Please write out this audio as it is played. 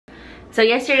So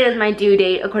yesterday was my due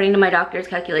date according to my doctor's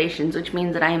calculations, which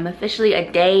means that I am officially a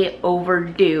day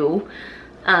overdue.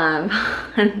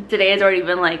 Today has already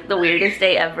been like the weirdest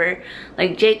day ever.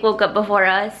 Like Jake woke up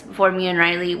before me and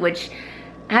Riley, which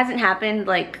hasn't happened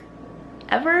like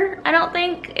ever, I don't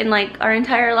think, in like our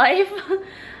entire life.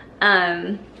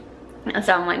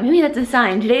 So I'm like, maybe that's a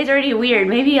sign. Today's already weird.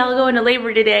 Maybe I'll go into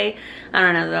labor today. I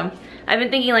don't know though. I've been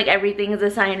thinking like everything is a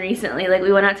sign recently. Like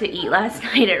we went out to eat last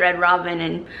night at Red Robin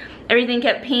and everything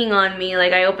kept peeing on me.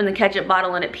 Like I opened the ketchup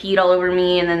bottle and it peed all over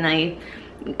me, and then I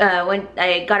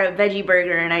got a veggie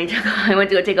burger and I went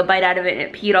to go take a bite out of it and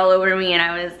it peed all over me, and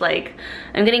I was like,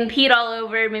 I'm getting peed all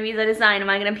over. Maybe is that a sign? Am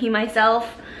I gonna pee myself?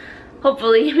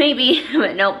 Hopefully, maybe,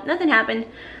 but nope, nothing happened.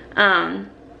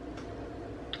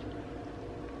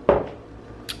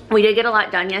 We did get a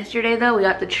lot done yesterday though. We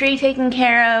got the tree taken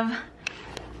care of.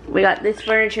 We got this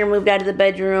furniture moved out of the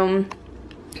bedroom.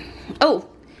 Oh,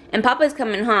 and Papa's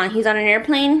coming, huh? He's on an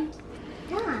airplane?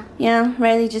 Yeah. Yeah,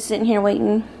 Riley's just sitting here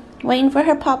waiting for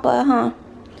her Papa, huh?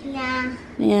 Yeah.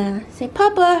 Yeah. Say,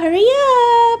 Papa, hurry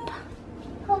up.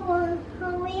 Papa,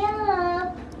 hurry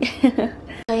up.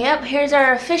 Yep, here's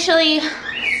our officially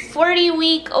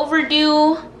 40-week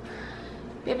overdue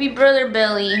baby brother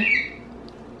belly.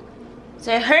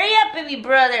 Say, hurry up, baby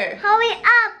brother. Hurry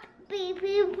up,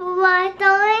 baby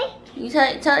brother. You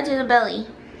tell it to the belly.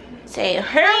 Say,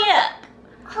 hurry up.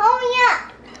 Hurry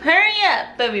up. Hurry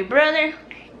up, baby brother.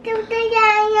 Do the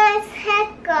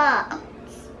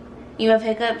hiccups. You have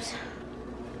hiccups?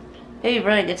 Baby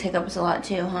brother gets hiccups a lot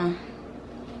too, huh?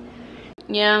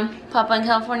 Yeah, Papa in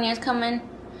California is coming.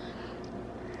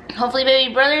 Hopefully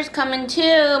baby brother's coming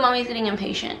too. Mommy's getting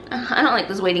impatient. I don't like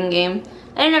this waiting game.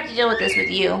 I didn't have to deal with this with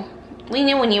you. We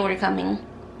knew when you were coming.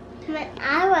 When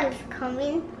I was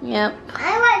coming. Yep.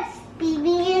 I was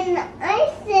baby and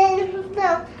I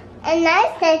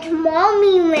said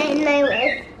mommy when I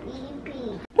was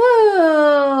baby.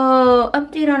 Whoa!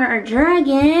 Update on our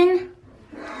dragon.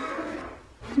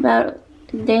 About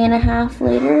a day and a half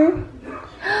later.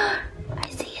 I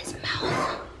see his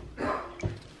mouth.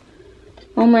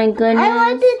 Oh my goodness. I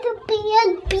wanted to be a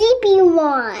baby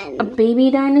one. A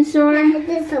baby dinosaur?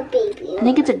 This is a baby. I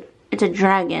think it's a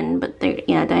dragon, but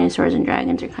yeah, dinosaurs and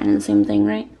dragons are kind of the same thing,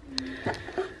 right?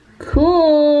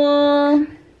 Cool.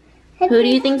 Who do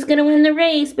you think's gonna win the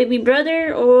race, baby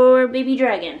brother or baby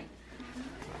dragon?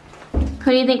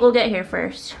 Who do you think will get here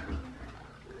first?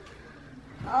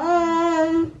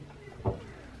 Papa.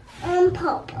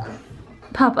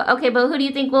 Papa. Okay, but who do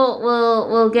you think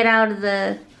will get out of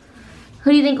the?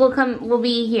 Who do you think will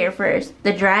be here first?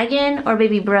 The dragon or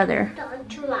baby brother?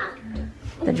 The dragon.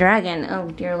 The dragon. Oh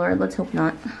dear Lord, let's hope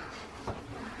not.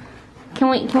 Can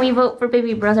we vote for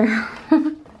baby brother?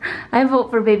 I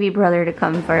vote for baby brother to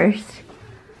come first.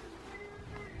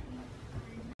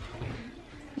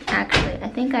 Actually, I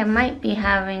think I might be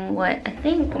having what I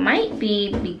think might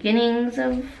be beginnings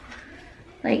of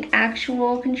like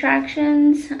actual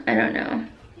contractions. I don't know.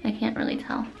 I can't really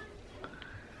tell.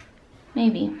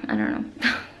 Maybe, I don't know.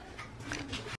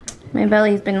 My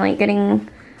belly's been like getting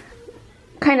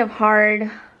kind of hard.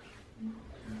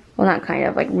 Well, not kind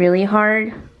of, like really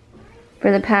hard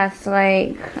for the past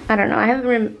like, I don't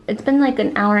know. It's been like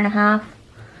an hour and a half,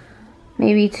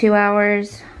 maybe 2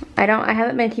 hours. I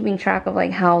haven't been keeping track of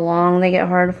like how long they get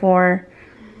hard for,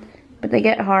 but they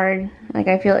get hard. Like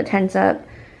I feel it tense up,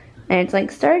 and it's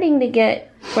like starting to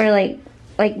get where like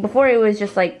before it was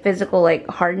just like physical like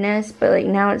hardness, but like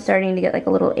now it's starting to get like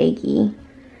a little achy.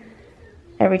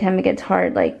 Every time it gets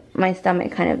hard, like my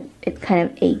stomach it's kind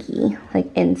of achy,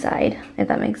 like inside, if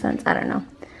that makes sense. I don't know.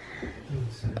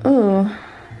 Ooh,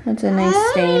 that's a nice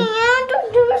stain.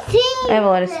 I have a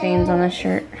lot of stains on this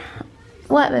shirt.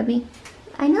 What, baby?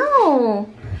 I know.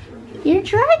 You're a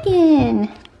dragon.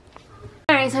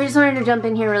 Alright, so I just wanted to jump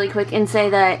in here really quick and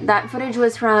say that footage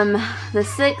was from the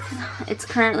 6th. It's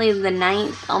currently the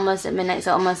 9th, almost at midnight,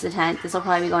 so almost the 10th. This will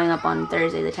probably be going up on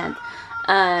Thursday the 10th.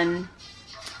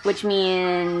 Which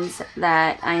means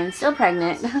that I am still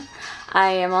pregnant. I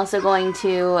am also going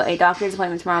to a doctor's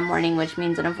appointment tomorrow morning, which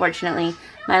means that unfortunately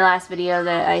my last video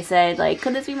that I said, like,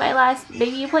 could this be my last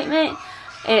baby appointment?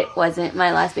 It wasn't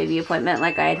my last baby appointment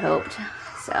like I had hoped.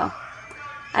 So,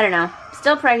 I don't know.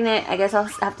 Still pregnant. I guess I'll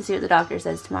have to see what the doctor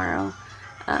says tomorrow.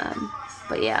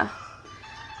 But yeah,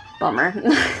 bummer.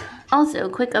 Also,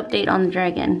 quick update on the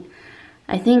dragon.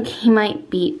 I think he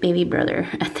might beat baby brother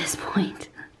at this point.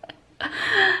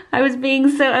 I was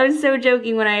so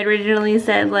joking when I originally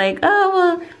said like, oh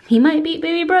well, he might beat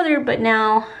baby brother, but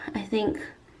now I think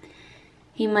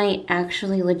he might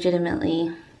actually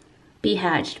legitimately be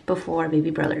hatched before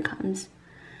baby brother comes.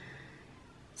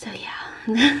 So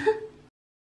yeah.